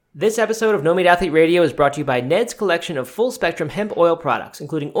This episode of No Meat Athlete Radio is brought to you by Ned's collection of full-spectrum hemp oil products,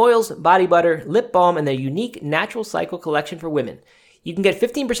 including oils, body butter, lip balm, and their unique Natural Cycle collection for women. You can get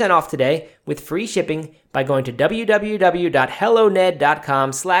 15% off today with free shipping by going to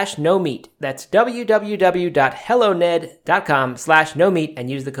www.helloned.com/nomeat. That's www.helloned.com/nomeat and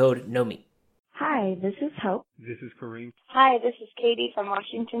use the code NOMEAT. Hi, this is Hope. This is Kareem. Hi, this is Katie from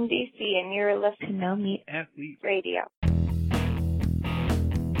Washington, D.C., and you're listening to No Meat Athlete Radio.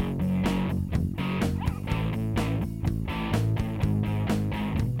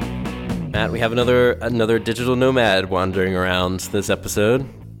 Matt, we have another digital nomad wandering around this episode.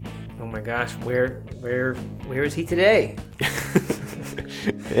 Oh my gosh, where is he today?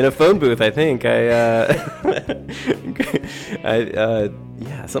 In a phone booth, I think. Yeah,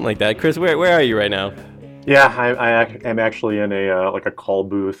 something like that. Chris, where are you right now? Yeah, I am actually in a call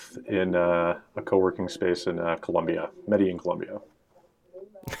booth in a co-working space in Medellin, Colombia.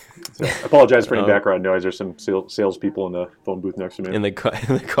 So I apologize for any background noise. There's some salespeople in the phone booth next to me. In the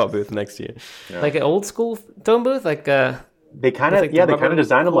call booth next to you. Yeah. Like an old school phone booth, they kind of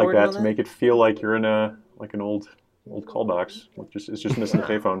designed them like that to make it feel like you're in an old call box. It's just missing the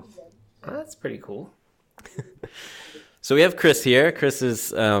payphone. Oh, that's pretty cool. So we have Chris here. Chris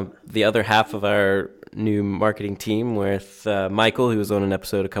is the other half of our new marketing team with Michael, who was on an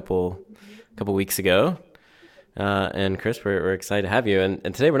episode a couple weeks ago. And Chris, we're excited to have you. And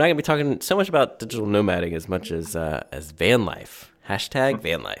today we're not going to be talking so much about digital nomading as much as van life. Hashtag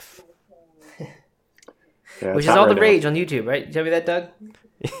van life. Yeah, which is all the rage on YouTube, right? You tell me that, Doug?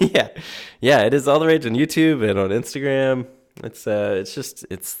 Yeah, it is all the rage on YouTube and on Instagram. It's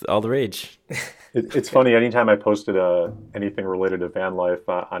all the rage. It's funny. Anytime I posted anything related to van life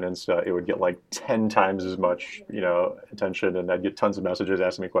on Insta, it would get like 10 times as much, attention, and I'd get tons of messages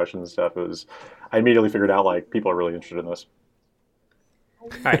asking me questions and stuff. I immediately figured out people are really interested in this. All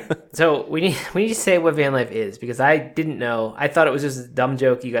right, so we need to say what van life is, because I didn't know. I thought it was just a dumb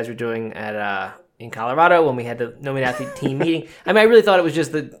joke you guys were doing at in Colorado when we had the No Meat Athlete team meeting. I mean, I really thought it was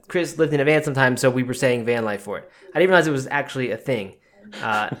just that Chris lived in a van sometimes, so we were saying van life for it. I didn't realize it was actually a thing.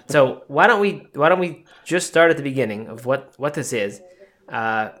 So why don't we just start at the beginning of what this is?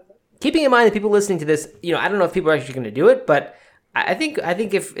 Keeping in mind that people listening to this, I don't know if people are actually going to do it, but I think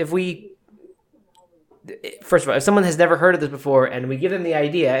if we, first of all, if someone has never heard of this before and we give them the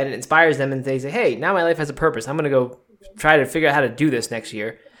idea and it inspires them and they say, hey, now my life has a purpose, I'm going to go try to figure out how to do this next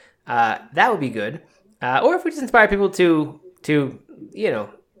year. That would be good. Or if we just inspire people to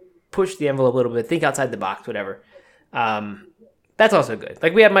push the envelope a little bit, think outside the box, whatever. That's also good.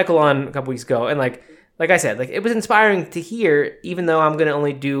 Like, we had Michael on a couple weeks ago, and like I said, it was inspiring to hear, even though I'm going to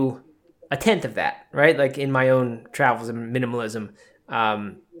only do a tenth of that, right? Like, in my own travels and minimalism.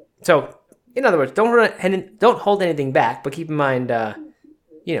 So, in other words, don't hold anything back, but keep in mind,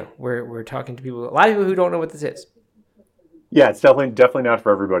 we're talking to people, a lot of people who don't know what this is. Yeah, it's definitely not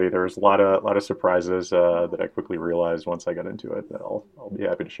for everybody. There's a lot of surprises that I quickly realized once I got into it that I'll be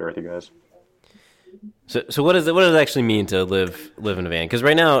happy to share with you guys. So what does it actually mean to live in a van? Because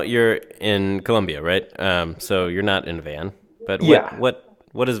right now you're in Colombia, right? So you're not in a van. But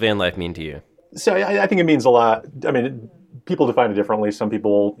what does van life mean to you? So I think it means a lot. I mean, people define it differently. Some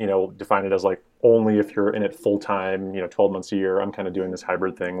people, define it as only if you're in it full time, 12 months a year. I'm kind of doing this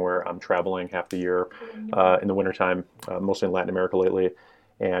hybrid thing where I'm traveling half the year in the wintertime, mostly in Latin America lately.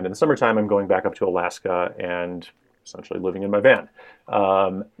 And in the summertime, I'm going back up to Alaska and essentially living in my van.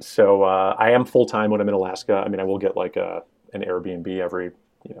 So I am full time when I'm in Alaska. I mean, I will get an Airbnb every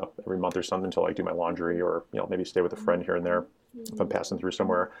month or something until I do my laundry, or maybe stay with a friend here and there if I'm passing through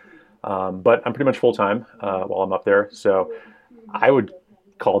somewhere. But I'm pretty much full time while I'm up there. So I would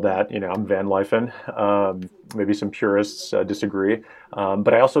call that, I'm van lifing. Maybe some purists disagree.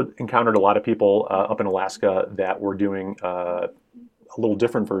 But I also encountered a lot of people up in Alaska that were doing a little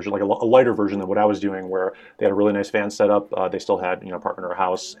different version, like a lighter version than what I was doing, where they had a really nice van set up. They still had, apartment or a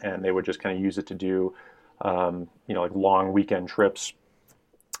house, and they would just kind of use it to do, long weekend trips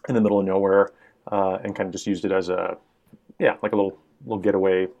in the middle of nowhere, and kind of just used it as a little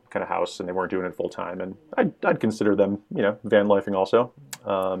getaway kind of house, and they weren't doing it full time. And I'd consider them, van lifing also.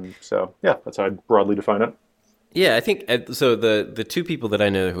 So yeah, that's how I'd broadly define it. Yeah, I think so. The two people that I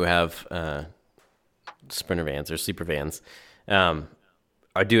know who have Sprinter vans or sleeper vans,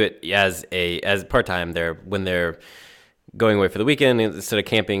 I do it as part time. When they're going away for the weekend, instead of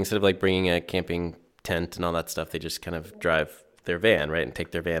camping, instead of bringing a camping tent and all that stuff, they just kind of drive their van, right, and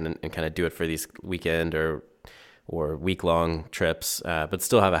take their van and kind of do it for these weekend or week-long trips, but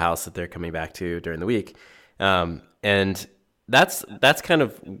still have a house that they're coming back to during the week. And that's kind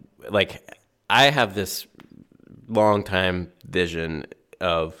of I have this long time vision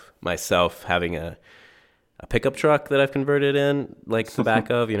of myself having a pickup truck that I've converted in, like the back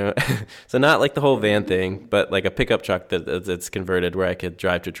of, so not like the whole van thing, but like a pickup truck that's converted where I could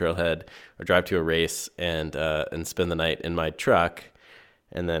drive to Trailhead or drive to a race and spend the night in my truck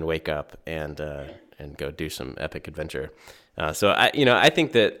and then wake up and go do some epic adventure. So I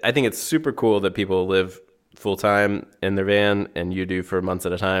think it's super cool that people live full time in their van and you do for months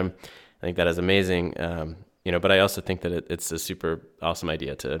at a time. I think that is amazing. But I also think that it's a super awesome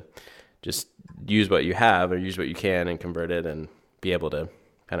idea to just use what you have or use what you can and convert it and be able to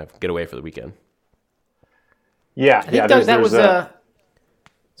kind of get away for the weekend. Yeah. I think Doug, that was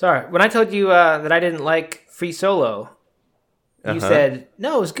sorry. When I told you that I didn't like Free Solo, you said,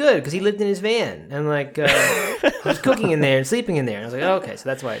 no, it was good because he lived in his van and like he was cooking in there and sleeping in there. And I was like, oh, okay, so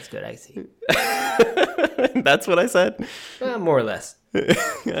that's why it's good. I see. That's what I said? More or less. I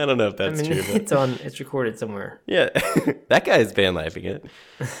don't know if that's true. But... It's recorded somewhere. Yeah. That guy is van lifing it.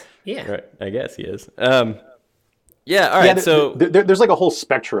 Yeah. Right. I guess he is. Yeah. All right. So there's like a whole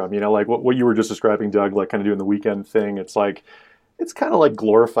spectrum, like what you were just describing, Doug, like kind of doing the weekend thing. It's kind of like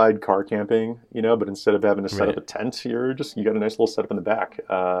glorified car camping, but instead of having to set up a tent, you got a nice little setup in the back.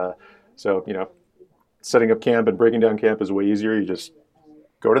 So, setting up camp and breaking down camp is way easier. You just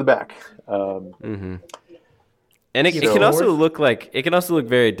go to the back. And it can also look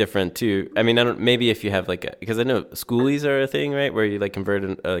very different too. I mean, maybe if you have because I know schoolies are a thing, right? Where you like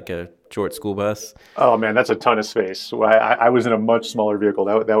convert like a short school bus. Oh man, that's a ton of space. I was in a much smaller vehicle.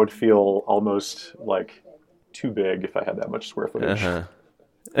 That would feel almost like too big if I had that much square footage.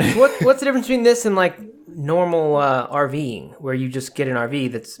 What's the difference between this and like normal RVing, where you just get an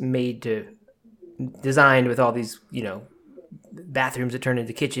RV that's designed with all these, bathrooms that turn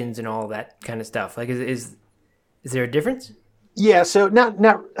into kitchens and all that kind of stuff? Like, is there a difference? Yeah. So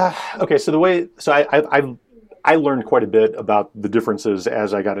okay. So I learned quite a bit about the differences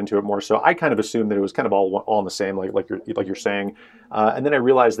as I got into it more. So I kind of assumed that it was kind of all in the same, like you're saying. And then I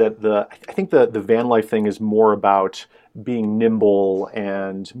realized that I think the van life thing is more about being nimble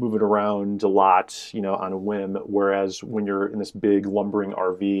and moving around a lot, on a whim. Whereas when you're in this big lumbering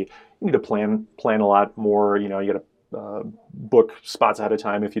RV, you need to plan a lot more. You got to book spots ahead of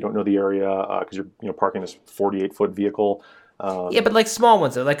time if you don't know the area because you're parking this 48-foot vehicle. Yeah, but like small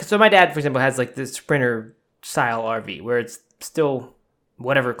ones though. Like, so my dad, for example, has like this Sprinter style RV where it's still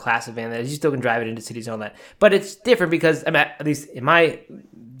whatever class of van that is. You still can drive it into cities and all that, but it's different because at least in my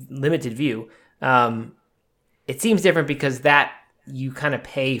limited view, it seems different because that you kind of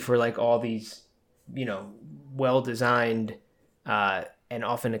pay for like all these, well designed and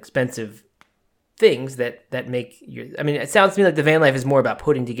often expensive things that make your. I mean, it sounds to me like the van life is more about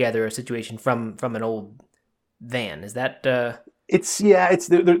putting together a situation from an old van. Is that? It's I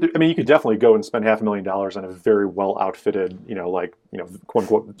mean, you could definitely go and spend $500,000 on a very well outfitted, quote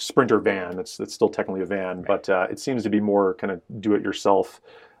unquote Sprinter van. It's still technically a van, but it seems to be more kind of do it yourself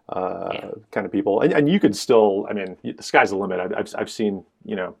kind of people. And you could still, I mean, the sky's the limit. I've seen,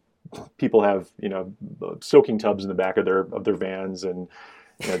 people have, soaking tubs in the back of their vans and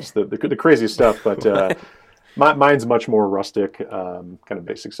just the craziest stuff. But mine's much more rustic, kind of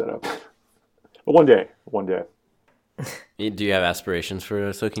basic setup. But one day. Do you have aspirations for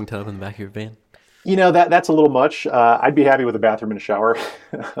a soaking tub in the back of your van? That's a little much. I'd be happy with a bathroom and a shower.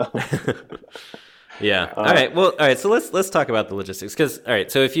 Yeah. All right. Well, all right. So let's talk about the logistics. Because all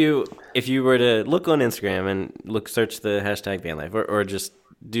right. So if you were to look on Instagram and search the hashtag van life or just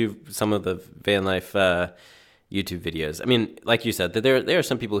do some of the van life YouTube videos. I mean, like you said, that there are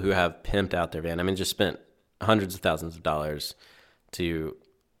some people who have pimped out their van. I mean, just spent hundreds of thousands of dollars to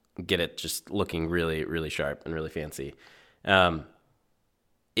get it just looking really, really sharp and really fancy.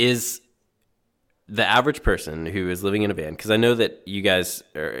 Is the average person who is living in a van, because I know that you guys,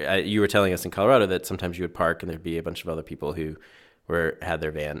 you were telling us in Colorado that sometimes you would park and there'd be a bunch of other people who had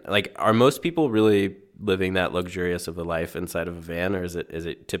their van. Like, are most people really living that luxurious of a life inside of a van, or is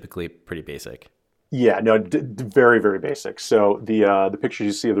it typically pretty basic? Yeah, no, very, very basic. So the pictures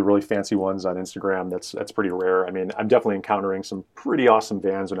you see of the really fancy ones on Instagram, that's pretty rare. I mean, I'm definitely encountering some pretty awesome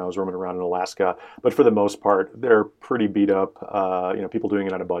vans when I was roaming around in Alaska, but for the most part, they're pretty beat up. People doing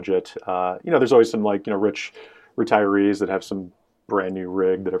it on a budget. There's always some rich retirees that have some brand new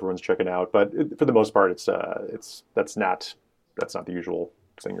rig that everyone's checking out, but for the most part, that's not the usual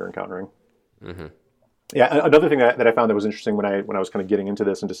thing you're encountering. Mm-hmm. Yeah, another thing that I found that was interesting when I was kind of getting into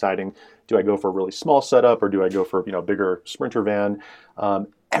this and deciding, do I go for a really small setup or do I go for a bigger Sprinter van?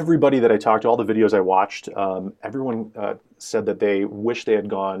 Everybody that I talked to, all the videos I watched, everyone said that they wish they had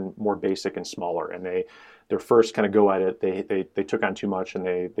gone more basic and smaller, and they their first kind of go at it, they took on too much, and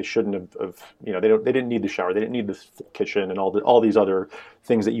they shouldn't have they didn't need the shower, they didn't need the kitchen, and all these other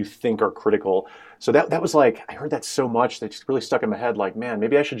things that you think are critical. So that was like, I heard that so much that just really stuck in my head. Like, man,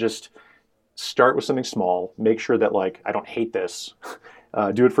 maybe I should just start with something small, make sure that like I don't hate this,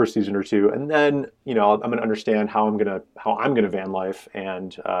 do it for a season or two, and then I'm going to understand how I'm going to van life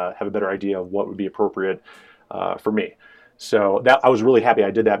and have a better idea of what would be appropriate for me. So that I was really happy I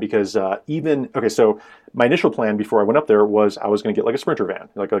did that, because so my initial plan before I went up there was I was going to get like a Sprinter van,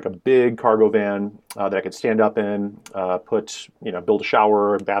 like a big cargo van that I could stand up in, build a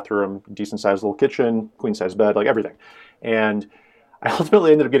shower, a bathroom, decent sized little kitchen, queen size bed, like everything. And I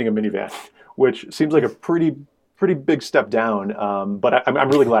ultimately ended up getting a minivan, which seems like a pretty big step down, but I'm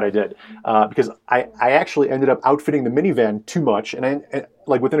really glad I did, because I actually ended up outfitting the minivan too much, and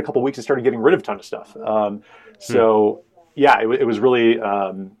like within a couple of weeks I started getting rid of a ton of stuff. Yeah, it was really,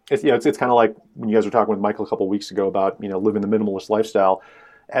 it's kind of like when you guys were talking with Michael a couple of weeks ago about, living the minimalist lifestyle.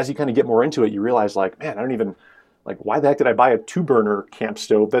 As you kind of get more into it, you realize like, man, I don't even, like, why the heck did I buy a 2-burner camp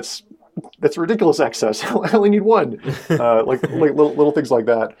stove? That's ridiculous excess. I only need one. Like little things like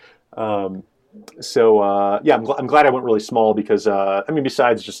that. I'm glad I went really small, because,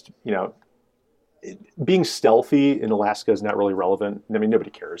 besides just, being stealthy in Alaska is not really relevant. I mean, nobody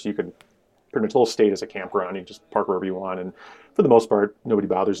cares. You can pretty much the whole state as a campground. You just park wherever you want, and for the most part, nobody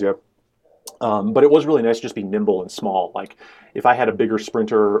bothers you. But it was really nice to just be nimble and small. Like, if I had a bigger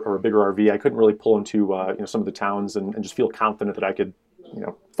Sprinter or a bigger RV, I couldn't really pull into some of the towns and just feel confident that I could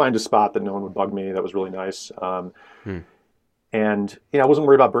find a spot that no one would bug me. That was really nice. And I wasn't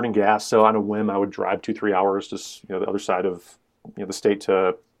worried about burning gas. So on a whim, I would drive 2-3 hours just the other side of the state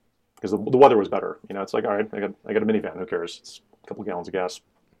because the weather was better. It's like, all right, I got a minivan. Who cares? It's a couple gallons of gas.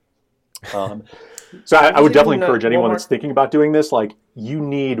 So I would definitely encourage anyone that's thinking about doing this, like, you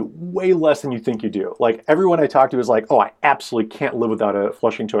need way less than you think you do. Like, everyone I talk to is like, oh, I absolutely can't live without a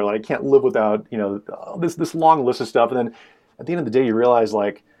flushing toilet. I can't live without, this long list of stuff. And then at the end of the day, you realize,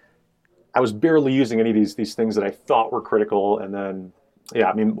 like, I was barely using any of these things that I thought were critical. And then,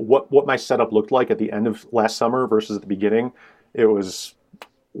 what my setup looked like at the end of last summer versus at the beginning, it was a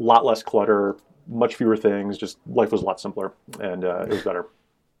lot less clutter, much fewer things. Just life was a lot simpler, and it was better.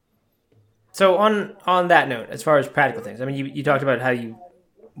 So on that note, as far as practical things, I mean, you talked about how you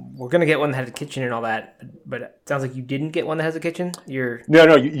were going to get one that had a kitchen and all that, but it sounds like you didn't get one that has a kitchen.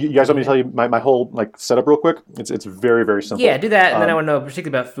 No. You guys want me to tell you my whole like setup real quick? It's very, very simple. Yeah, do that, and then I want to know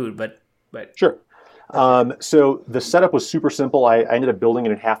particularly about food, but sure. So the setup was super simple. I ended up building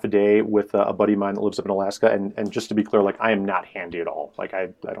it in half a day with a buddy of mine that lives up in Alaska. And just to be clear, like, I am not handy at all. Like, I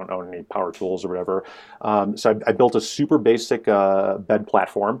don't own any power tools or whatever. So I built a super basic bed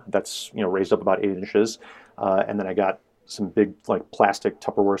platform that's raised up about 8 inches, and then I got some big like plastic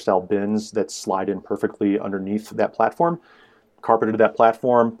Tupperware style bins that slide in perfectly underneath that platform. Carpeted that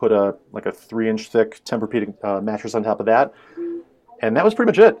platform, put a 3-inch thick Tempur-Pedic mattress on top of that. And that was pretty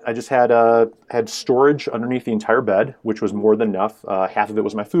much it. I just had storage underneath the entire bed, which was more than enough. Half of it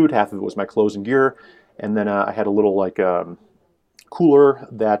was my food, half of it was my clothes and gear, and then I had a little cooler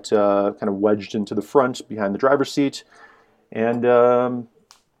that kind of wedged into the front behind the driver's seat, and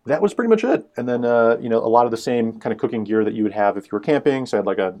that was pretty much it. And then a lot of the same kind of cooking gear that you would have if you were camping. So I had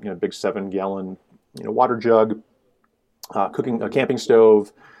like a big 7-gallon water jug, a camping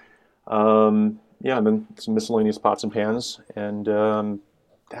stove. And then some miscellaneous pots and pans, and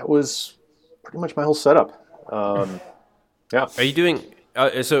that was pretty much my whole setup. Yeah. Are you doing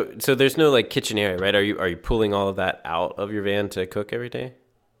so there's no like kitchen area, right? Are you pulling all of that out of your van to cook every day?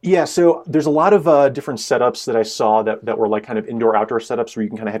 Yeah, so there's a lot of different setups that I saw that were like kind of indoor-outdoor setups where you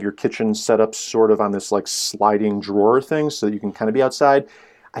can kind of have your kitchen set up sort of on this like sliding drawer thing so that you can kind of be outside.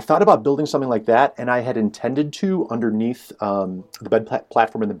 I thought about building something like that, and I had intended to underneath the bed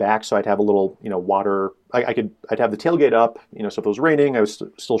platform in the back, so I'd have a little, water. I'd have the tailgate up, so if it was raining, I was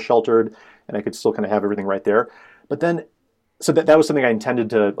still sheltered, and I could still kind of have everything right there. But then, so that was something I intended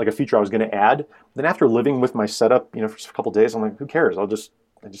to, like a feature I was going to add. Then after living with my setup, for a couple of days, I'm like, who cares? I just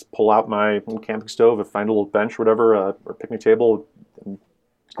pull out my little camping stove, and find a little bench, whatever, or picnic table, and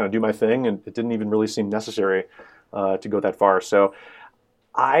just kind of do my thing, and it didn't even really seem necessary to go that far. So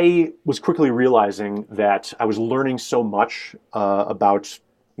I was quickly realizing that I was learning so much about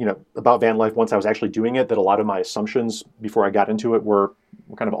van life once I was actually doing it, that a lot of my assumptions before I got into it were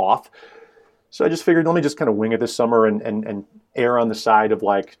kind of off. So I just figured, let me just kind of wing it this summer and err on the side of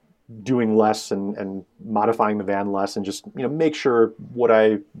like doing less and modifying the van less, and just make sure what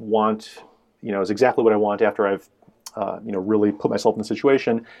I want is exactly what I want after I've really put myself in the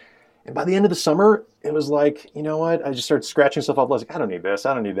situation. And by the end of the summer, it was like, you know what? I just started scratching stuff off. I was like, I don't need this.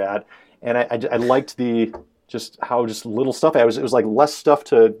 I don't need that. And I liked just how just little stuff. It was like less stuff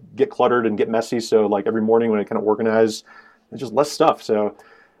to get cluttered and get messy. So like every morning when I kind of organize, it's just less stuff. So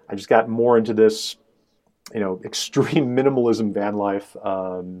I just got more into this, extreme minimalism van life.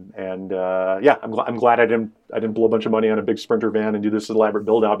 I'm glad I didn't blow a bunch of money on a big Sprinter van and do this elaborate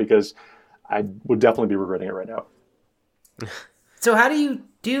build out, because I would definitely be regretting it right now. So how do you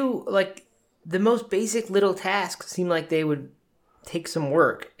do, like, the most basic little tasks seem like they would take some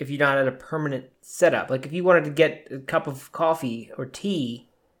work if you're not at a permanent setup. Like if you wanted to get a cup of coffee or tea,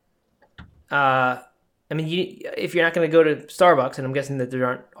 if you're not going to go to Starbucks, and I'm guessing that there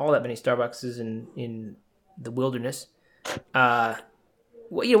aren't all that many Starbucks in the wilderness,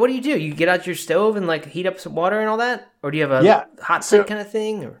 what do you do? You get out your stove and like heat up some water and all that? Or do you have a hot plate kind of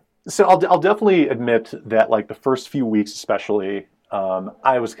thing? Or? So I'll definitely admit that like the first few weeks especially,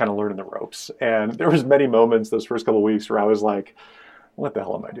 I was kind of learning the ropes. And there was many moments those first couple of weeks where I was like, what the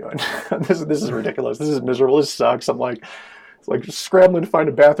hell am I doing? This is ridiculous. This is miserable. This sucks. I'm like, it's like just scrambling to find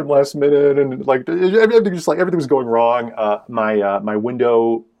a bathroom last minute, and like everything was going wrong. My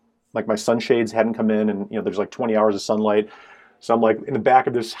window, like my sunshades hadn't come in, and there's like 20 hours of sunlight. So I'm like in the back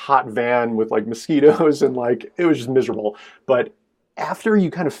of this hot van with like mosquitoes, and like it was just miserable. But after you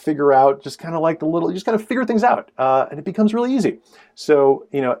kind of figure out just kind of figure things out, and it becomes really easy. So,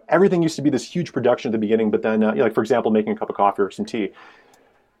 everything used to be this huge production at the beginning, but then, like for example, making a cup of coffee or some tea,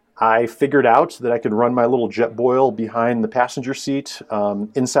 I figured out that I could run my little jet boil behind the passenger seat,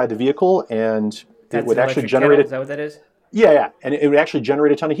 inside the vehicle, and it would actually generate kettle? Is that what that is? Yeah, and it would actually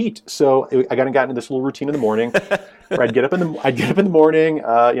generate a ton of heat. So I got into this little routine in the morning, where I'd get up in the morning,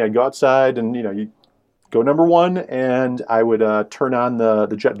 I'd go outside, and you go number one, and I would turn on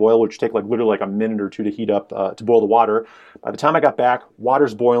the jet boil, which take like literally like a minute or two to heat up, to boil the water. By the time I got back,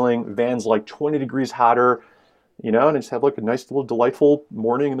 water's boiling, van's like 20 degrees hotter, and I just have like a nice little delightful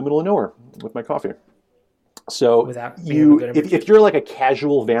morning in the middle of nowhere with my coffee. So if you're like a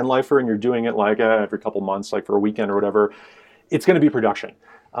casual van lifer and you're doing it like every couple months, like for a weekend or whatever, it's going to be production.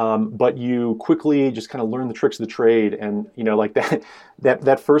 But you quickly just kind of learn the tricks of the trade, and like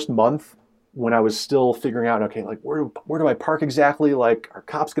that first month, when I was still figuring out, okay, like where do I park exactly? Like, are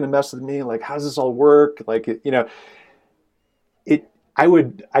cops going to mess with me? Like, how does this all work? Like,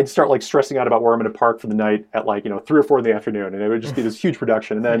 I'd start like stressing out about where I'm going to park for the night at like 3 or 4 in the afternoon, and it would just be this huge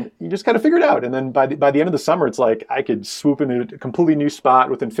production. And then you just kind of figure it out. And then by the end of the summer, it's like I could swoop into a completely new spot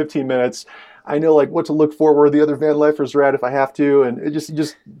within 15 minutes. I know like what to look for, where the other van lifers are at if I have to, and it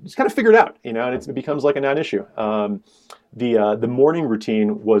just kind of figure it out, and it becomes like a non-issue. The morning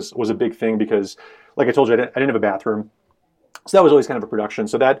routine was a big thing because, like I told you, I didn't have a bathroom, so that was always kind of a production.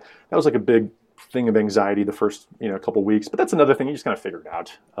 So that was like a big thing of anxiety the first couple weeks. But that's another thing, you just kind of figure it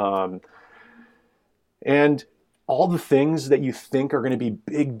out. And all the things that you think are going to be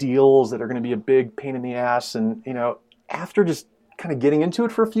big deals, that are going to be a big pain in the ass, and after just kind of getting into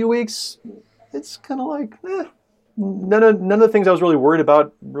it for a few weeks, it's kind of like none of the things I was really worried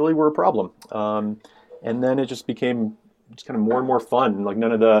about really were a problem. And then it just became just kind of more and more fun. Like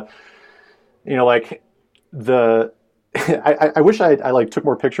none of the, like the, I wish I like took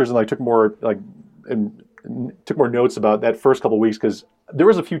more pictures and like took more notes about that first couple of weeks, because there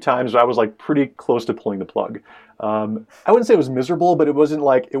was a few times where I was like pretty close to pulling the plug. I wouldn't say it was miserable, but it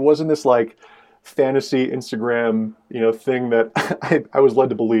wasn't this like fantasy Instagram thing that I was led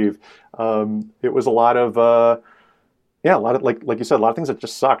to believe. It was a lot of like you said, a lot of things that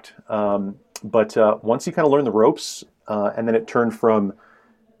just sucked. But once you kind of learn the ropes, and then it turned from,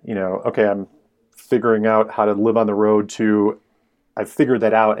 okay, I'm figuring out how to live on the road, to I figured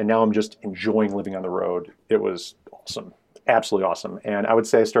that out, and now I'm just enjoying living on the road. It was awesome, absolutely awesome. And I would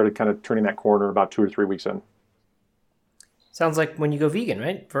say I started kind of turning that corner about 2 or 3 weeks in. Sounds like when you go vegan,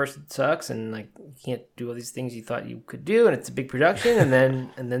 right? First it sucks, and like you can't do all these things you thought you could do, and it's a big production,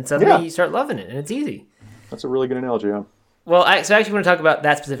 and then suddenly you start loving it, and it's easy. That's a really good analogy, yeah. Well, I actually want to talk about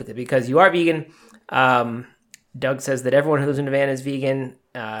that specifically because you are vegan. Doug says that everyone who lives in a van is vegan.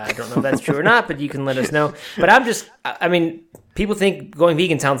 I don't know if that's true or not, but you can let us know. But people think going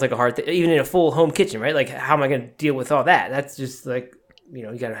vegan sounds like a hard thing, even in a full home kitchen, right? Like, how am I going to deal with all that? That's just like,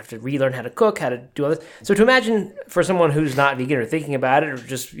 you gotta have to relearn how to cook, how to do all this. So to imagine for someone who's not vegan or thinking about it, or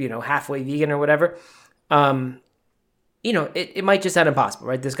just, halfway vegan or whatever, it might just sound impossible,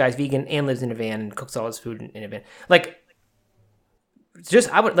 right? This guy's vegan and lives in a van and cooks all his food in a van. Like, this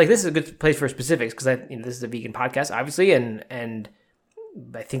is a good place for specifics, because this is a vegan podcast, obviously, and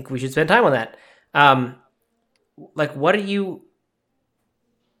I think we should spend time on that. What are you?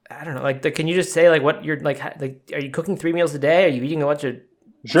 I don't know. Like, can you just say like what you're like? Are you cooking 3 meals a day? Are you eating a bunch of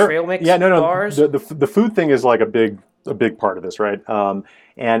Sure. trail mix Yeah, no. bars? The food thing is like a big part of this, right?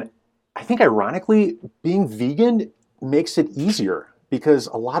 And I think ironically, being vegan makes it easier because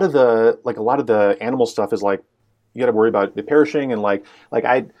a lot of the animal stuff is like you got to worry about it perishing and like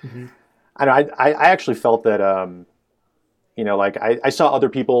I know I actually felt that like I saw other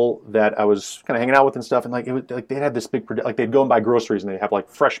people that I was kind of hanging out with and stuff, and like it was like they'd have this big like they'd go and buy groceries and they have like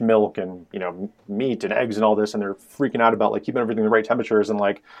fresh milk and meat and eggs and all this, and they're freaking out about like keeping everything the right temperatures, and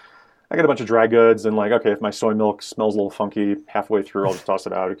like I got a bunch of dry goods and like okay, if my soy milk smells a little funky halfway through, I'll just toss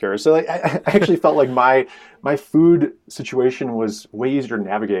it out. Who cares? So like I actually felt like my food situation was way easier to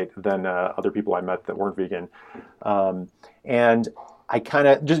navigate than other people I met that weren't vegan, and I kind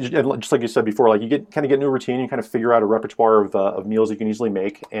of just like you said before, like you get into a routine, you kind of figure out a repertoire of meals you can easily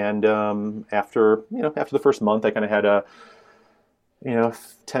make, and after the first month, I kind of had a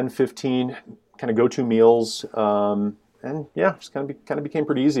 10, 15 kind of go-to meals, and yeah, just kind of became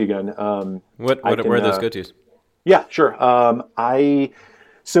pretty easy again. What were those go-tos? Yeah, sure. I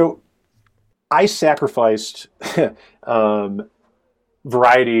sacrificed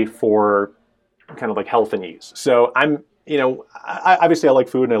variety for kind of like health and ease. So I'm obviously I like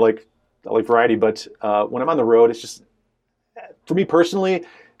food and I like variety, but when I'm on the road, it's just for me personally,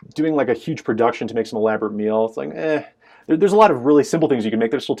 doing like a huge production to make some elaborate meal. It's like there's a lot of really simple things you can make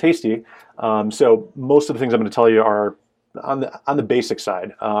that are still tasty. So most of the things I'm going to tell you are on the basic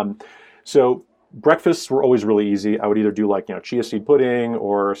side. So breakfasts were always really easy. I would either do like chia seed pudding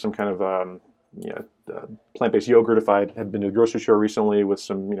or some kind of plant-based yogurt if I had been to the grocery store recently with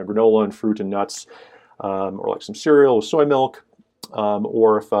some granola and fruit and nuts. Or like some cereal with soy milk,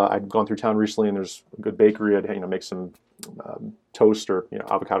 or if I'd gone through town recently and there's a good bakery, I'd make some toast or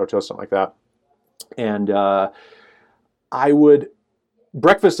avocado toast, something like that. And I would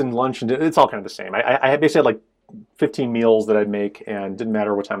breakfast and lunch and it's all kind of the same. I basically had like 15 meals that I'd make, and didn't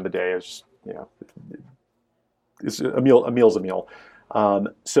matter what time of the day. It was just it's a meal. A meal's a meal.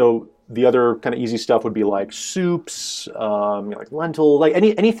 So the other kind of easy stuff would be like soups, like lentil, like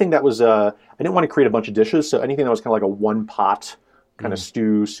anything that was. I didn't want to create a bunch of dishes, so anything that was kind of like a one pot kind of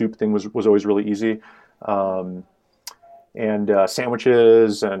stew soup thing was always really easy. And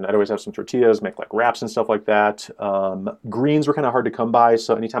sandwiches, and I'd always have some tortillas, make like wraps and stuff like that. Greens were kind of hard to come by,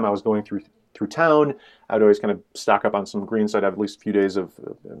 so anytime I was going through town, I'd always kind of stock up on some greens. So I'd have at least a few days of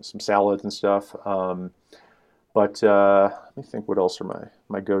some salads and stuff. But let me think, what else are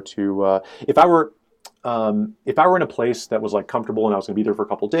my go-to? If I were in a place that was like comfortable and I was going to be there for a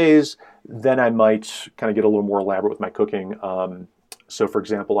couple of days, then I might kind of get a little more elaborate with my cooking. So, for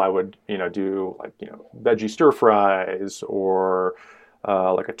example, I would do like veggie stir fries or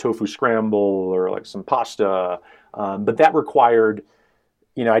like a tofu scramble or like some pasta. But that required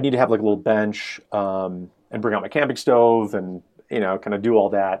I need to have like a little bench and bring out my camping stove and kind of do all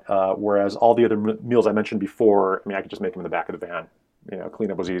that. Whereas all the other meals I mentioned before, I could just make them in the back of the van.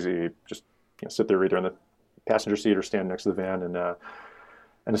 Cleanup was easy. Just sit there either in the passenger seat or stand next to the van and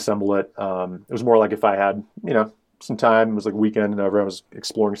assemble it. It was more like if I had some time, it was like a weekend, and I was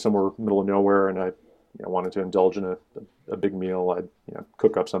exploring somewhere middle of nowhere, and I wanted to indulge in a big meal. I'd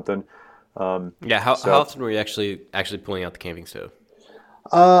cook up something. How often were you actually pulling out the camping stove?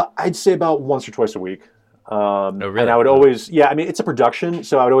 I'd say about once or twice a week. Really? And I would always, it's a production,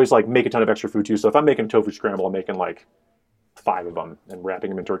 so I would always like make a ton of extra food too. So if I'm making a tofu scramble, I'm making like 5 of them and wrapping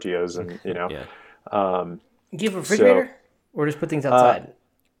them in tortillas, and Yeah. Do you have a refrigerator, or just put things outside?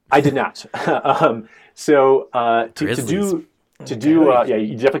 I did not. To do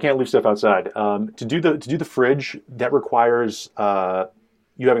you definitely can't leave stuff outside. To do the fridge, that requires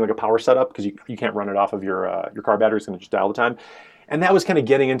you having like a power setup, because you can't run it off of your car battery. It's going to just die all the time. And that was kind of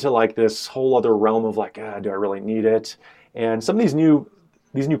getting into like this whole other realm of like, do I really need it? And some of these new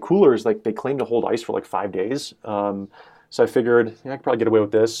coolers, like they claim to hold ice for like 5 days. So I figured I could probably get away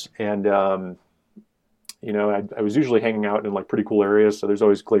with this. And I was usually hanging out in like pretty cool areas, so there's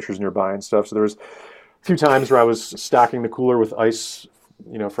always glaciers nearby and stuff. So there was a few times where I was stocking the cooler with ice,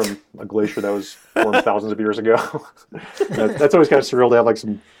 from a glacier that was formed thousands of years ago. That's always kind of surreal to have like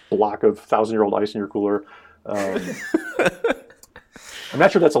some block of 1,000-year-old ice in your cooler. I'm not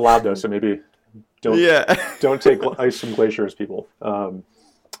sure that's allowed though, so maybe don't take ice from glaciers, people.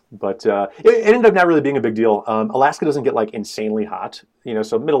 But it ended up not really being a big deal. Alaska doesn't get like insanely hot,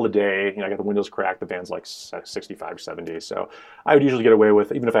 so middle of the day, I got the windows cracked, the van's like 65, 70. So I would usually get away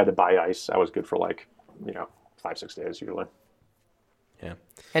with, even if I had to buy ice, I was good for like, 5-6 days usually. Yeah.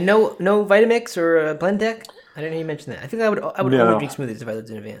 And no Vitamix or Blendtec? I didn't hear you mention that. I think I would only drink smoothies if I lived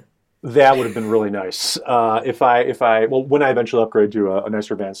in a van. That would have been really nice. When I eventually upgrade to a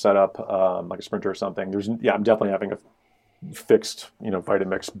nicer van setup, like a Sprinter or something, I'm definitely having fixed,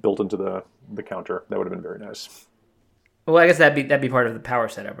 Vitamix built into the counter. That would have been very nice. Well, I guess that'd be part of the power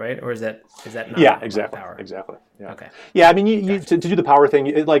setup, right? Or is that not? Yeah, part of exactly. Power? Exactly. Yeah. Okay. Yeah, I mean, you to do the power thing,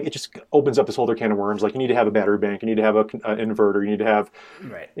 it just opens up this whole other can of worms. Like, you need to have a battery bank, you need to have an inverter, you need to have,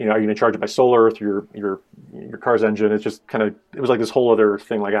 Right. are you going to charge it by solar through your car's engine? It's just it was like this whole other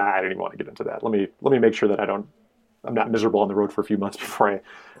thing. Like, I didn't even want to get into that. Let me make sure that I'm not miserable on the road for a few months before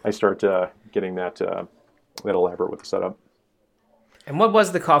I start getting that elaborate with the setup. And what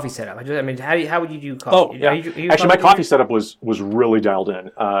was the coffee setup? How would you do coffee? Oh, yeah. Actually, my coffee setup was really dialed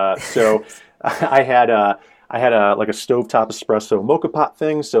in. So I had a stovetop espresso mocha pot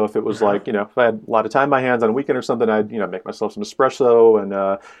thing. So if it was if I had a lot of time on my hands on a weekend or something, I'd make myself some espresso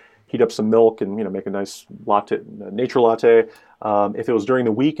and heat up some milk and make a nice latte, nature latte. If it was during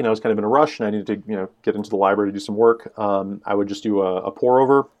the week and I was kind of in a rush and I needed to get into the library to do some work, I would just do a pour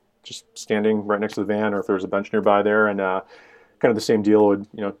over, just standing right next to the van, or if there was a bench nearby there, and kind of the same deal.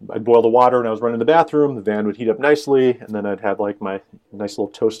 I'd boil the water and I was running to the bathroom. The van would heat up nicely, and then I'd have my nice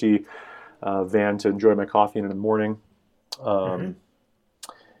little toasty van to enjoy my coffee in the morning.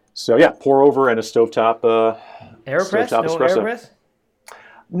 So yeah, pour over and a stovetop. AeroPress? Stovetop No espresso. AeroPress?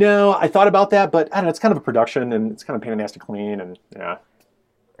 No, I thought about that, but I don't know. It's kind of a production, and it's kind of pain in the ass to clean, and yeah.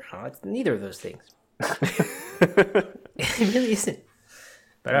 Oh, it's neither of those things. It really isn't.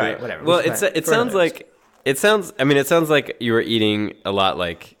 But all right, whatever. Well, it sounds like you were eating a lot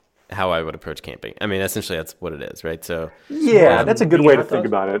like how I would approach camping. I mean, essentially that's what it is, right? So yeah, that's a good way to think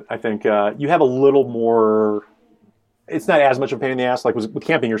about it. I think you have a little more. It's not as much of a pain in the ass. Like with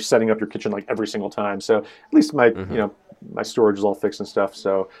camping, you're setting up your kitchen like every single time. So at least my my storage is all fixed and stuff.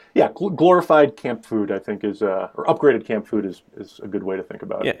 So yeah, glorified camp food I think is or upgraded camp food is a good way to think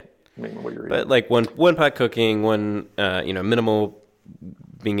about it. I mean, what you're eating. But like one pot cooking, minimal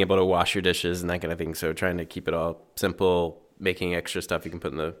being able to wash your dishes and that kind of thing. So trying to keep it all simple, making extra stuff you can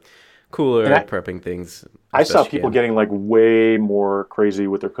put in the cooler, prepping things. I saw people getting like way more crazy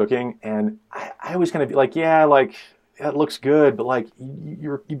with their cooking, and I always kind of be like, it looks good, but like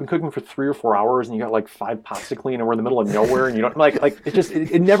you've been cooking for 3 or 4 hours and you got like 5 pots to clean and we're in the middle of nowhere and you don't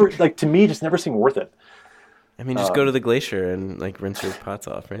it never, like, to me, just never seemed worth it. I mean, just go to the glacier and like rinse your pots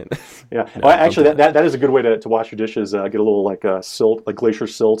off, right? Yeah. Well, actually, that is a good way to wash your dishes. Get a little like silt, like glacier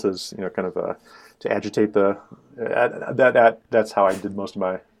silt, is kind of to agitate the. That's how I did most of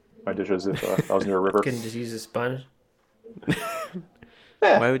my dishes if I was near a river. Couldn't just use a sponge.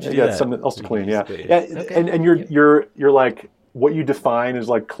 Why would you do that? Something else to clean. Yeah. Okay. And you're like, what you define as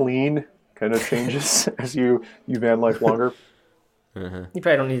like clean kind of changes as you van life longer. You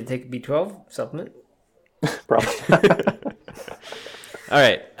probably don't need to take a B12 supplement. Probably. All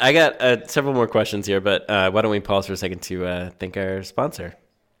right, I got several more questions here, but why don't we pause for a second to thank our sponsor?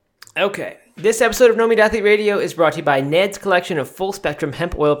 Okay. This episode of No Meat Athlete Radio is brought to you by Ned's collection of full-spectrum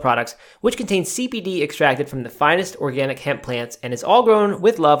hemp oil products, which contains CBD extracted from the finest organic hemp plants and is all grown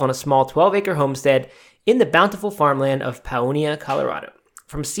with love on a small 12-acre homestead in the bountiful farmland of Paonia, Colorado.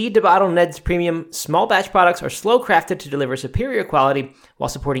 From seed to bottle, Ned's premium small batch products are slow crafted to deliver superior quality while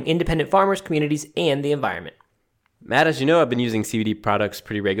supporting independent farmers, communities, and the environment. Matt, as you know, I've been using CBD products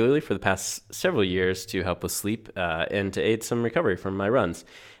pretty regularly for the past several years to help with sleep and to aid some recovery from my runs.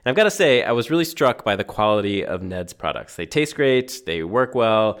 And I've got to say, I was really struck by the quality of Ned's products. They taste great, they work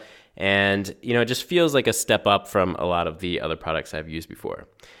well, and it just feels like a step up from a lot of the other products I've used before.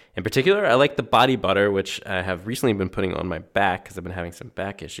 In particular, I like the body butter, which I have recently been putting on my back because I've been having some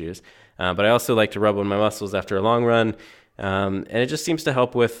back issues. But I also like to rub on my muscles after a long run, and it just seems to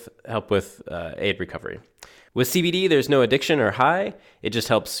help with aid recovery. With CBD, there's no addiction or high. It just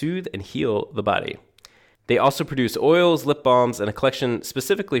helps soothe and heal the body. They also produce oils, lip balms, and a collection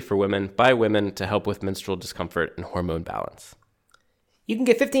specifically for women by women to help with menstrual discomfort and hormone balance. You can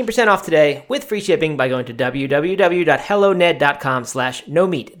get 15% off today with free shipping by going to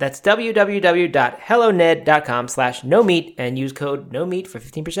www.helloned.com/nomeat. That's www.helloned.com/nomeat and use code NOMEAT for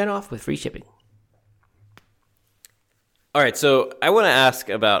 15% off with free shipping. All right, so I want to ask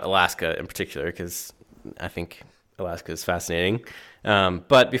about Alaska in particular because I think Alaska is fascinating.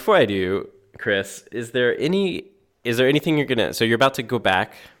 But before I do, Chris, is there anything so you're about to go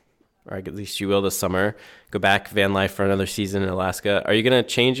back, or at least you will this summer, go back van life for another season in Alaska. Are you going to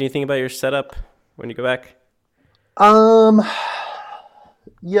change anything about your setup when you go back?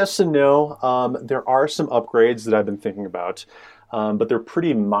 Yes and no. There are some upgrades that I've been thinking about, but they're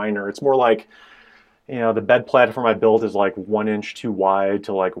pretty minor. It's more like, the bed platform I built is like 1 inch too wide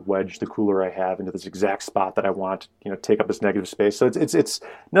to like wedge the cooler I have into this exact spot that I want, take up this negative space. So it's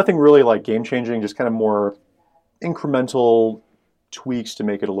nothing really like game changing, just kind of more incremental tweaks to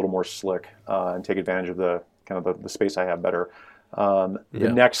make it a little more slick and take advantage of the kind of the space I have better. The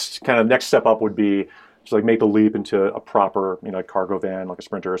next step up would be just like make the leap into a proper, like cargo van, like a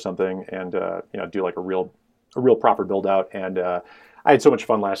Sprinter or something, and do like a real proper build out. And I had so much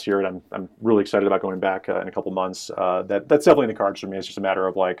fun last year, and I'm really excited about going back in a couple months. That's definitely in the cards for me. It's just a matter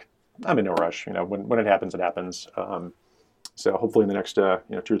of like, I'm in no rush. When it happens, it happens. So hopefully in the next 2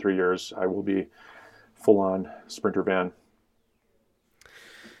 or 3 years, I will be full on Sprinter van.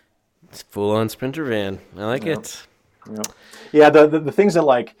 It's full on Sprinter van. I like it. Yeah. The things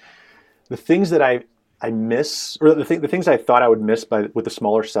that I miss, or the things I thought I would miss with the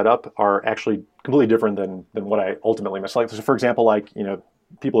smaller setup are actually completely different than what I ultimately miss. Like, so for example,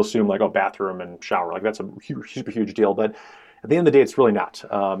 people assume like, oh, bathroom and shower, like that's a super huge deal, but at the end of the day, it's really not.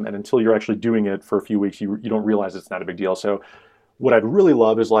 And until you're actually doing it for a few weeks, you don't realize it's not a big deal. So what I'd really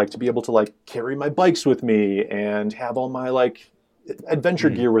love is like to be able to like carry my bikes with me and have all my like adventure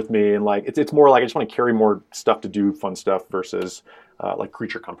gear with me, and like it's more like I just want to carry more stuff to do fun stuff versus like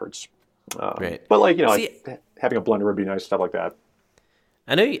creature comforts. Right. But like having a blender would be nice, stuff like that.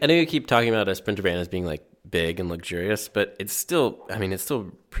 I know you keep talking about a Sprinter van as being like big and luxurious, but it's still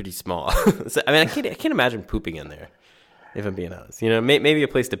pretty small. So, I can't imagine pooping in there, if I'm being honest. Maybe a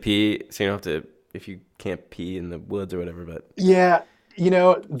place to pee, so you don't have to, if you can't pee in the woods or whatever. But yeah,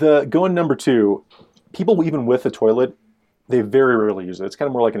 the going number 2, people even with a toilet, they very rarely use it. It's kind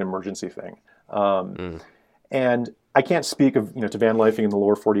of more like an emergency thing. And I can't speak of to van lifing in the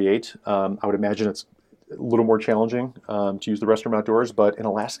lower 48. I would imagine it's a little more challenging to use the restroom outdoors, but in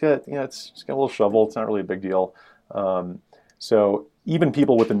Alaska, it's just got a little shovel. It's not really a big deal. So even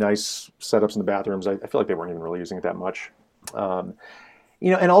people with the nice setups in the bathrooms, I feel like they weren't even really using it that much.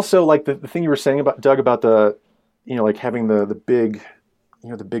 And also like the thing you were saying about Doug about the, like having the big,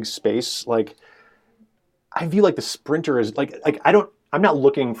 the big space. Like I view like the Sprinter as like I'm not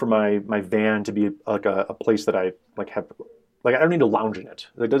looking for my van to be like a place that I like have. Like I don't need to lounge in it.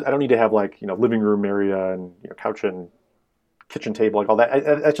 I don't need to have like living room area and couch and kitchen table, like all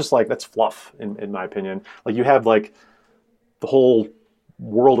that. That's just like that's fluff in my opinion. Like you have like the whole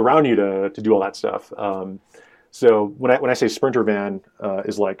world around you to do all that stuff. So when I say Sprinter van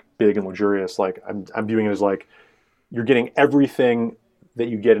is like big and luxurious, like I'm viewing it as like you're getting everything that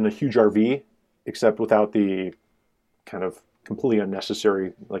you get in a huge RV, except without the kind of completely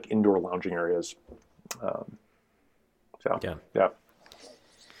unnecessary like indoor lounging areas. Yeah.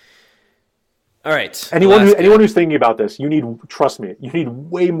 All right. Anyone who's thinking about this, trust me, you need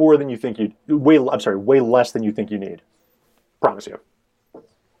way more than you think way less than you think you need. Promise you.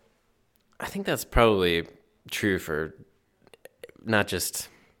 I think that's probably true for not just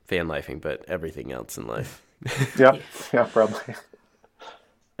van lifing, but everything else in life. Yeah, probably.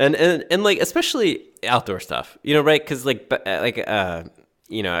 And like especially outdoor stuff, right? Because I'd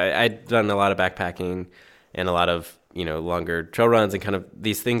done a lot of backpacking and a lot of longer trail runs and kind of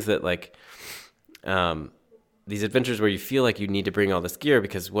these things that like these adventures where you feel like you need to bring all this gear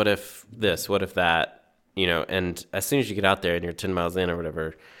because what if this, what if that, and as soon as you get out there and you're 10 miles in or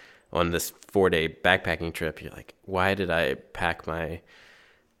whatever on this 4-day backpacking trip, you're like, why did I pack my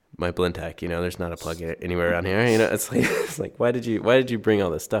Blintech? There's not a plug anywhere around here. It's like why did you bring all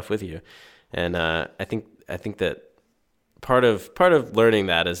this stuff with you? And I think that part of learning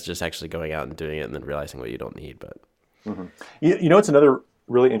that is just actually going out and doing it and then realizing what you don't need. But it's another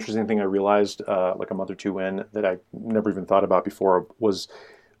really interesting thing I realized like a month or two in that I never even thought about before was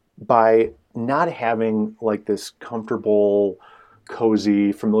by not having like this comfortable,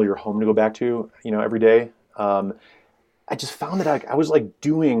 cozy, familiar home to go back to, every day. I just found that I was like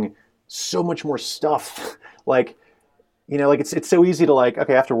doing so much more stuff. like it's so easy to like,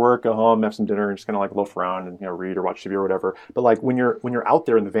 okay, after work, go home, have some dinner and just kind of like loaf around and, read or watch TV or whatever. But like when you're out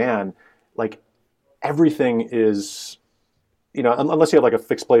there in the van, like everything is, unless you have like a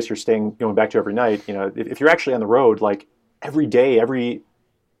fixed place you're going back to every night, if you're actually on the road, like every day, everything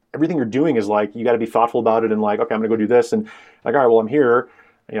you're doing is like, you got to be thoughtful about it and like, okay, I'm going to go do this. And like, all right, well, I'm here,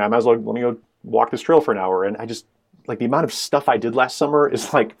 I might as well, let me go walk this trail for an hour. And I just, like the amount of stuff I did last summer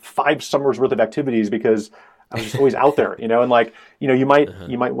is like 5 summers worth of activities because I was just always out there, and like, you might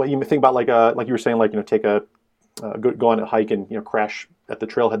think about like you were saying, like, take go on a hike and, crash at the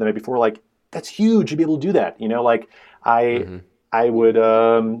trailhead the night before. Like that's huge to be able to do that. Like I would,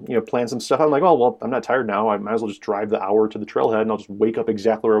 plan some stuff. I'm like, oh, well, I'm not tired now. I might as well just drive the hour to the trailhead and I'll just wake up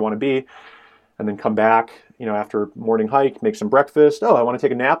exactly where I want to be and then come back, after morning hike, make some breakfast. Oh, I want to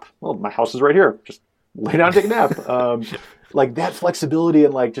take a nap. Well, my house is right here. Just lay down and take a nap. Like that flexibility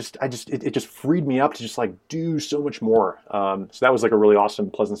and like it just freed me up to just like do so much more. So that was like a really awesome,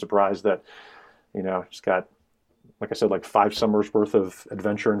 pleasant surprise that, just got, like I said, like 5 summers worth of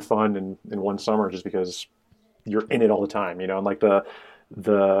adventure and fun in one summer just because you're in it all the time, and like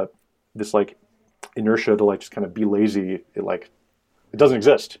this like inertia to like just kind of be lazy, it doesn't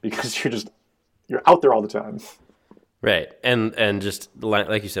exist because you're out there all the time. Right. And just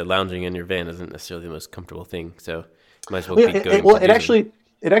like you said, lounging in your van isn't necessarily the most comfortable thing. So you might as well keep going. Well, it actually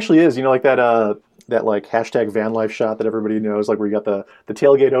is, like that like hashtag van life shot that everybody knows, like where you got the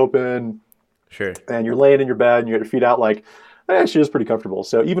tailgate open. Sure. And you're laying in your bed and you got your feet out, like it actually is pretty comfortable.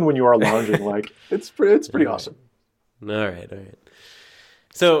 So even when you are lounging, like it's pretty awesome. All right.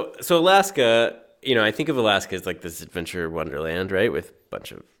 So Alaska, I think of Alaska as like this adventure wonderland, right? With a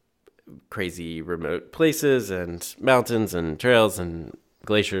bunch of crazy remote places and mountains and trails and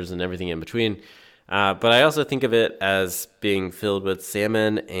glaciers and everything in between. But I also think of it as being filled with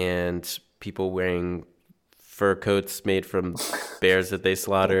salmon and people wearing fur coats made from bears that they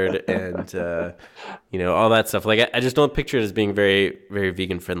slaughtered and, all that stuff. Like, I just don't picture it as being very, very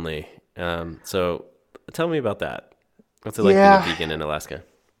vegan friendly. So tell me about that. What's it like being a vegan in Alaska?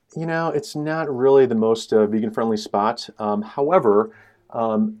 It's not really the most vegan friendly spot. However,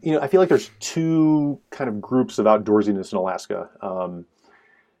 I feel like there's two kind of groups of outdoorsiness in Alaska.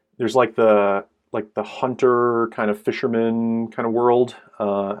 There's like the hunter kind of fisherman kind of world,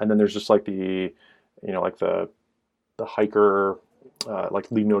 and then there's just like the hiker,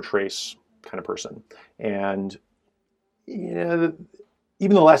 like leave no trace kind of person. And even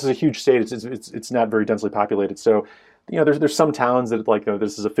though Alaska is a huge state, it's not very densely populated. So there's some towns that like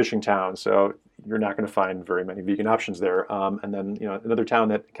this is a fishing town, so you're not going to find very many vegan options there. And then another town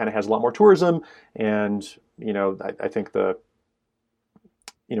that kind of has a lot more tourism, and I think the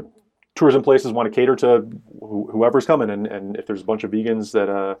tourism places want to cater to whoever's coming, and if there's a bunch of vegans that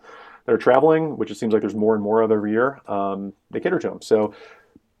are traveling, which it seems like there's more and more of every year, they cater to them. So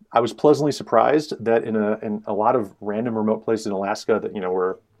I was pleasantly surprised that in a lot of random remote places in Alaska that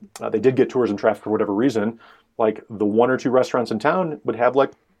where they did get tourism traffic for whatever reason, like the one or two restaurants in town would have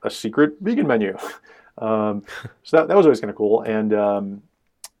like a secret vegan menu. So that was always kind of cool. And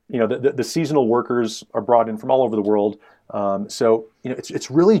the seasonal workers are brought in from all over the world. So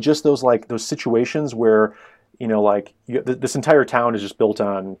it's really just those situations where this entire town is just built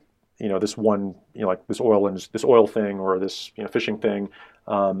on this one like this oil thing or this fishing thing,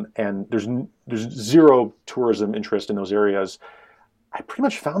 and there's zero tourism interest in those areas. I pretty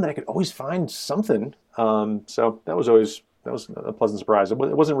much found that I could always find something. So that was a pleasant surprise. It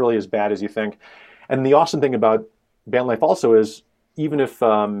wasn't really as bad as you think. And the awesome thing about van life also is even if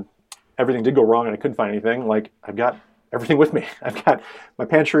everything did go wrong and I couldn't find anything, like I've got everything with me. I've got my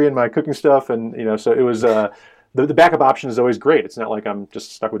pantry and my cooking stuff, and so it was the backup option is always great. It's not like I'm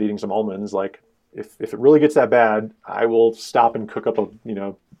just stuck with eating some almonds. Like if it really gets that bad, I will stop and cook up a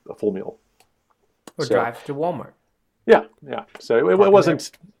full meal. Or drive to Walmart. Yeah. So it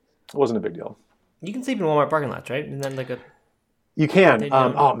wasn't a big deal. You can sleep in Walmart parking lots, right? And then like you can.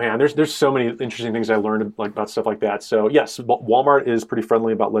 Oh man, there's so many interesting things I learned about stuff like that. So yes, Walmart is pretty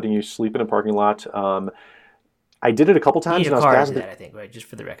friendly about letting you sleep in a parking lot. I did it a couple times. You need a car to do that, I think, right? Just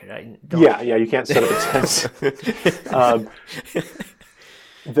for the record. Yeah, you can't set up a tent.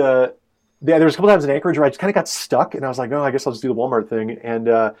 There was a couple times in Anchorage where I just kind of got stuck, and I was like, "Oh, I guess I'll just do the Walmart thing." And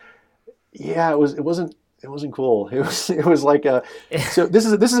it wasn't cool. It was like so this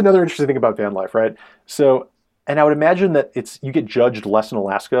is another interesting thing about van life, right? So, and I would imagine that you get judged less in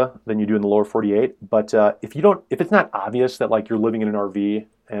Alaska than you do in the lower 48. But if it's not obvious that like you're living in an RV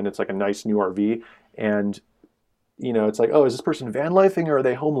and it's like a nice new RV, and it's like, oh, is this person van lifing or are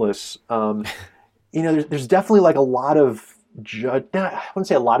they homeless? There's definitely like a lot of I wouldn't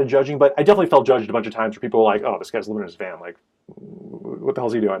say a lot of judging, but I definitely felt judged a bunch of times where people were like, oh, this guy's living in his van. Like, what the hell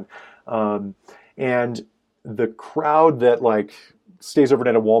is he doing? And the crowd that like stays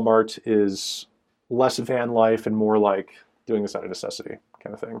overnight at Walmart is less van life and more like doing this out of necessity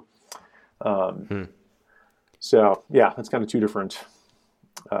kind of thing. So yeah, it's kind of two different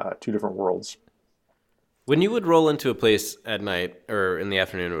worlds. When you would roll into a place at night or in the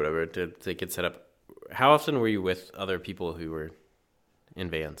afternoon or whatever to get set up, how often were you with other people who were in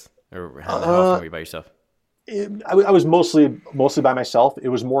vans, or how often were you by yourself? I was mostly by myself. It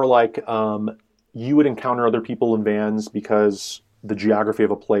was more like you would encounter other people in vans because the geography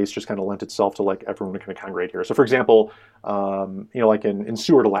of a place just kind of lent itself to like everyone to kind of congregate here. So for example, like in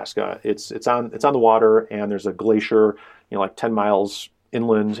Seward, Alaska, it's on the water and there's a glacier, like 10 miles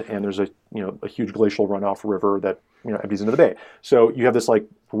inland, and there's a huge glacial runoff river that empties into the bay. So you have this like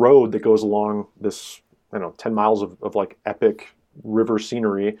road that goes along this 10 miles of like epic river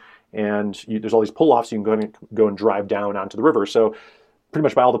scenery, and there's all these pull-offs you can go and drive down onto the river. So pretty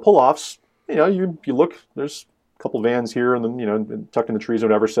much by all the pull-offs, you look, there's a couple vans here and then tucked in the trees or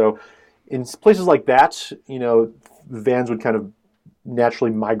whatever. So in places like that, vans would kind of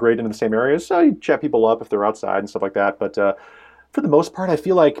naturally migrate into the same areas. So you chat people up if they're outside and stuff like that. But for the most part, I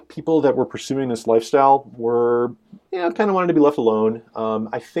feel like people that were pursuing this lifestyle were, kind of wanted to be left alone.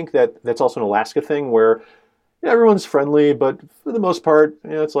 I think that's also an Alaska thing where everyone's friendly, but for the most part,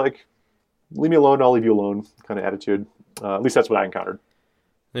 it's like, leave me alone, I'll leave you alone kind of attitude. At least that's what I encountered.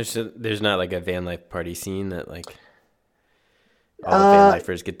 There's not like a van life party scene that like all the van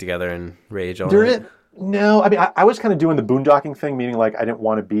lifers get together and rage all night. No, I mean, I was kind of doing the boondocking thing, meaning like I didn't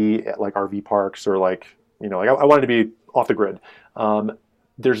want to be at like RV parks or like, like I wanted to be off the grid.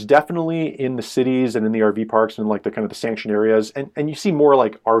 There's definitely in the cities and in the RV parks and like the kind of the sanctioned areas, and you see more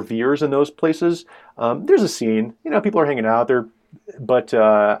like RVers in those places. There's a scene, people are hanging out there, but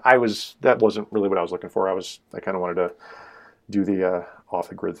that wasn't really what I was looking for. I kind of wanted to do the off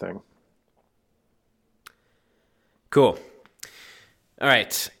the grid thing. Cool. All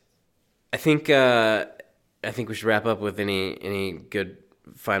right. I think we should wrap up with any good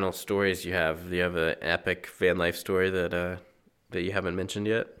final stories you have. Do you have an epic van life story that you haven't mentioned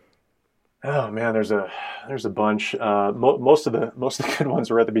yet? Oh man, there's a bunch. Most of the good ones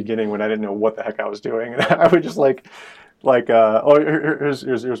were at the beginning when I didn't know what the heck I was doing, and I would just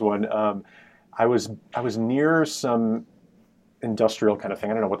here's one. I was near some industrial kind of thing.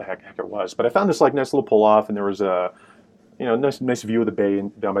 I don't know what the heck it was, but I found this like nice little pull off, and there was a nice view of the bay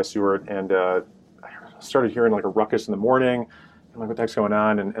down by Seward, and I started hearing like a ruckus in the morning. I'm like, what the heck's going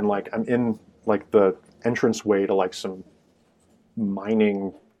on? And like I'm in like the entranceway to like some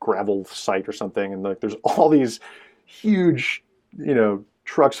mining gravel site or something, and like there's all these huge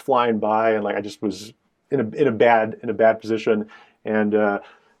trucks flying by, and like I just was in a bad position, and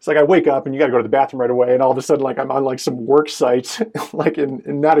it's like I wake up and you got to go to the bathroom right away, and all of a sudden like I'm on like some work site like in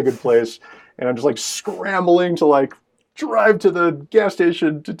not a good place, and I'm just like scrambling to like drive to the gas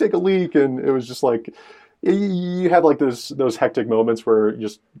station to take a leak, and it was just like you have like those hectic moments where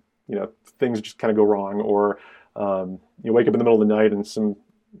just things just kind of go wrong, or you wake up in the middle of the night and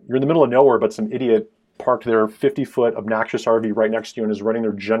you're in the middle of nowhere, but some idiot parked their 50-foot obnoxious RV right next to you and is running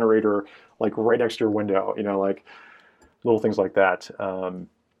their generator like right next to your window, like little things like that.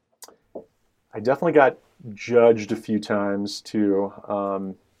 I definitely got judged a few times too,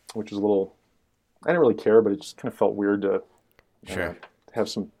 which was a little, I didn't really care, but it just kind of felt weird to have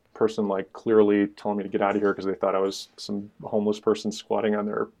some person like clearly telling me to get out of here because they thought I was some homeless person squatting on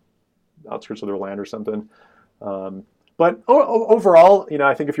their outskirts of their land or something. But overall,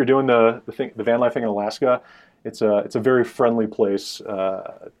 I think if you're doing the van life thing in Alaska, it's a very friendly place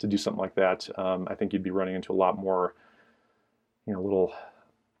to do something like that. I think you'd be running into a lot more,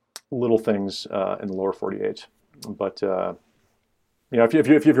 little things in the lower 48. But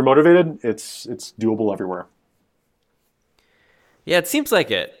if you're motivated, it's doable everywhere. Yeah, it seems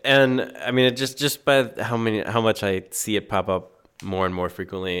like it, and I mean, it just by how much I see it pop up more and more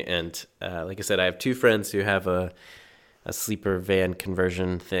frequently. And like I said, I have two friends who have a sleeper van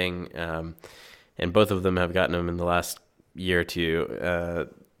conversion thing, and both of them have gotten them in the last year or two.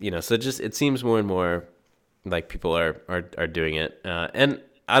 So it seems more and more like people are doing it. And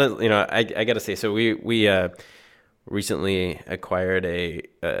I gotta say, so we recently acquired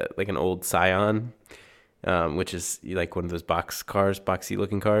an old Scion, which is like one of those boxy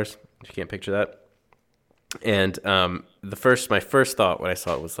looking cars. You can't picture that. And my first thought when I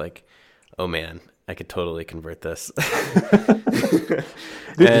saw it was like, oh man, I could totally convert this.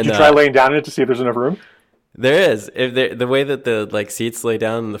 Did you try laying down in it to see if there's enough room? There is. The way that the like seats lay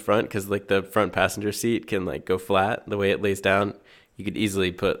down in the front, because like the front passenger seat can like go flat. The way it lays down, you could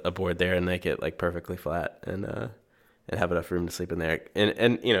easily put a board there and make it like perfectly flat and have enough room to sleep in there.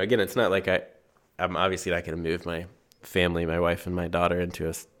 And again, it's not like I'm obviously not going to move my family, my wife and my daughter into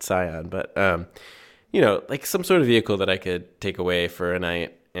a Scion, but like some sort of vehicle that I could take away for a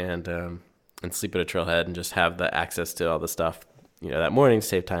night and sleep at a trailhead and just have the access to all the stuff, that morning,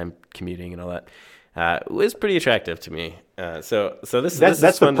 save time commuting and all that. Was pretty attractive to me. That's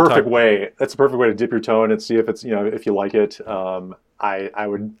the perfect way. That's the perfect way to dip your toe in and see if it's if you like it. I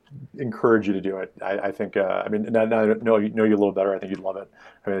would encourage you to do it. I think now I know you a little better. I think you'd love it.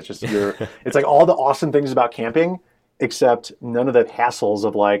 I mean, it's just it's like all the awesome things about camping, except none of the hassles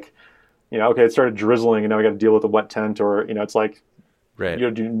of like, okay, it started drizzling and now we got to deal with a wet tent, or it's like, right.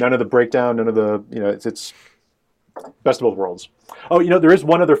 None of the breakdown, none of the it's best of both worlds. Oh, there is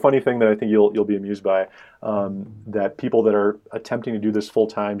one other funny thing that I think you'll be amused by, that people that are attempting to do this full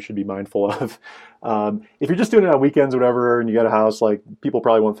time should be mindful of. If you're just doing it on weekends or whatever, and you got a house, like people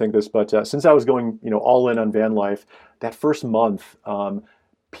probably won't think this, but since I was going all in on van life, that first month,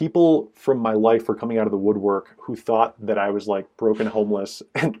 people from my life were coming out of the woodwork who thought that I was like broken, homeless,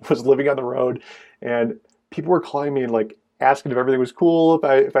 and was living on the road. And people were calling me and like asking if everything was cool,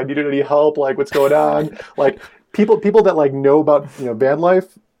 if I needed any help, like what's going on. Like people that like know about, you know, van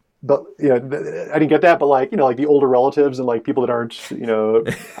life. But you know, I didn't get that. But like, you know, like the older relatives and like people that aren't, you know,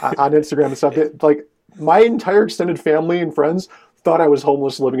 on Instagram and stuff. Like my entire extended family and friends thought I was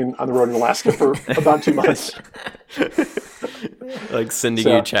homeless living on the road in Alaska for about 2 months. Like sending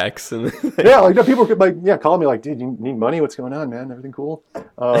you checks and yeah, like no, people could like calling me like, dude, you need money? What's going on, man? Everything cool?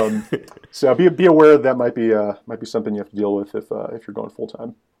 So be aware that might be something you have to deal with if you're going full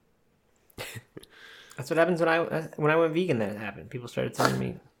time. That's what happens when I went vegan. That happened. People started sending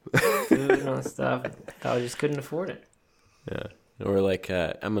me food and all that stuff. I just couldn't afford it. Yeah, or like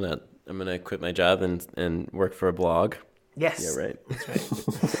I'm gonna quit my job and work for a blog. Yes. Yeah, right.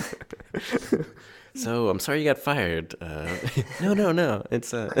 That's right. So I'm sorry you got fired. No.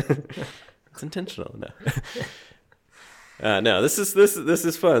 It's it's intentional. No, this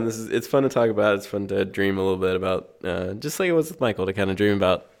is fun. It's fun to talk about. It's fun to dream a little bit about. Just like it was with Michael, to kind of dream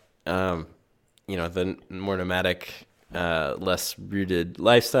about, you know, the more nomadic, less rooted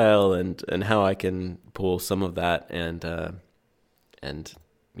lifestyle, and how I can pull some of that and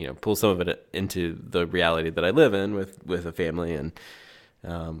you know, pull some of it into the reality that I live in with a family and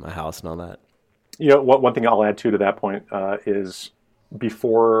a house and all that. You know, one thing I'll add to that point is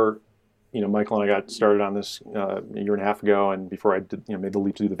before, you know, Michael and I got started on this a year and a half ago, and before I did, you know, made the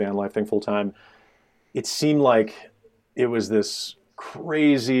leap to do the van life thing full time, it seemed like it was this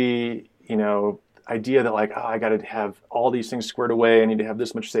crazy, you know, idea that like, oh, I got to have all these things squared away. I need to have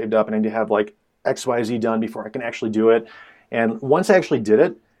this much saved up, and I need to have like X, Y, Z done before I can actually do it. And once I actually did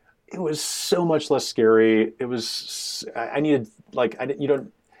it, it was so much less scary. It was, I needed like, I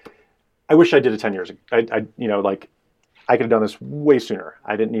wish I did it 10 years ago. You know, like I could have done this way sooner.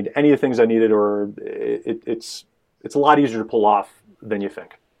 I didn't need any of the things I needed, or it's a lot easier to pull off than you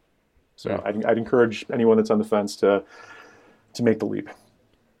think. So I'd encourage anyone that's on the fence to make the leap.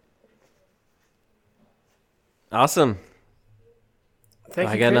 Awesome. Thank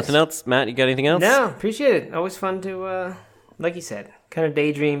you, I got Chris. nothing else. Matt, you got anything else? No, appreciate it. Always fun to, like you said, kind of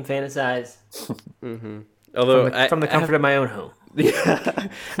daydream, fantasize. Mm-hmm. Although from the comfort of my own home. Yeah,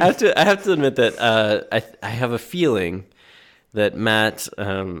 I have to admit that I have a feeling that Matt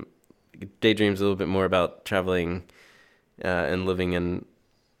daydreams a little bit more about traveling and living in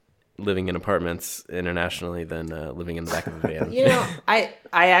apartments internationally than living in the back of a van. You know, I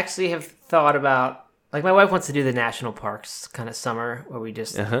actually have thought about, like, my wife wants to do the national parks kind of summer where we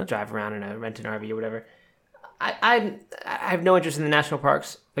just drive around in a rented RV or whatever. I have no interest in the national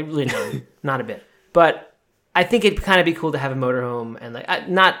parks, like really none, not a bit. But I think it'd kind of be cool to have a motorhome and like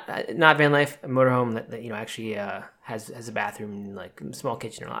not van life, a motorhome that you know actually has a bathroom and like a small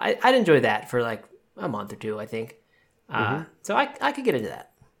kitchen. I'd enjoy that for like a month or two, I think. So I could get into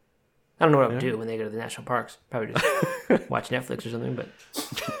that. I don't know what I would do when they go to the national parks. Probably just watch Netflix or something. But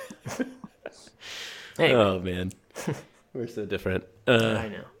anyway. Oh man, we're so different. I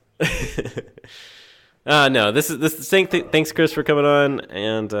know. No, this is thanks, Chris, for coming on,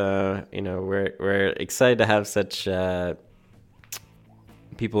 and you know, we're excited to have such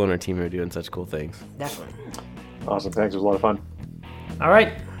people on our team who are doing such cool things. Definitely. Awesome, thanks. It was a lot of fun. All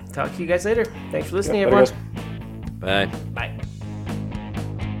right, talk to you guys later. Thanks for listening, Yeah, everyone. Bye. Bye.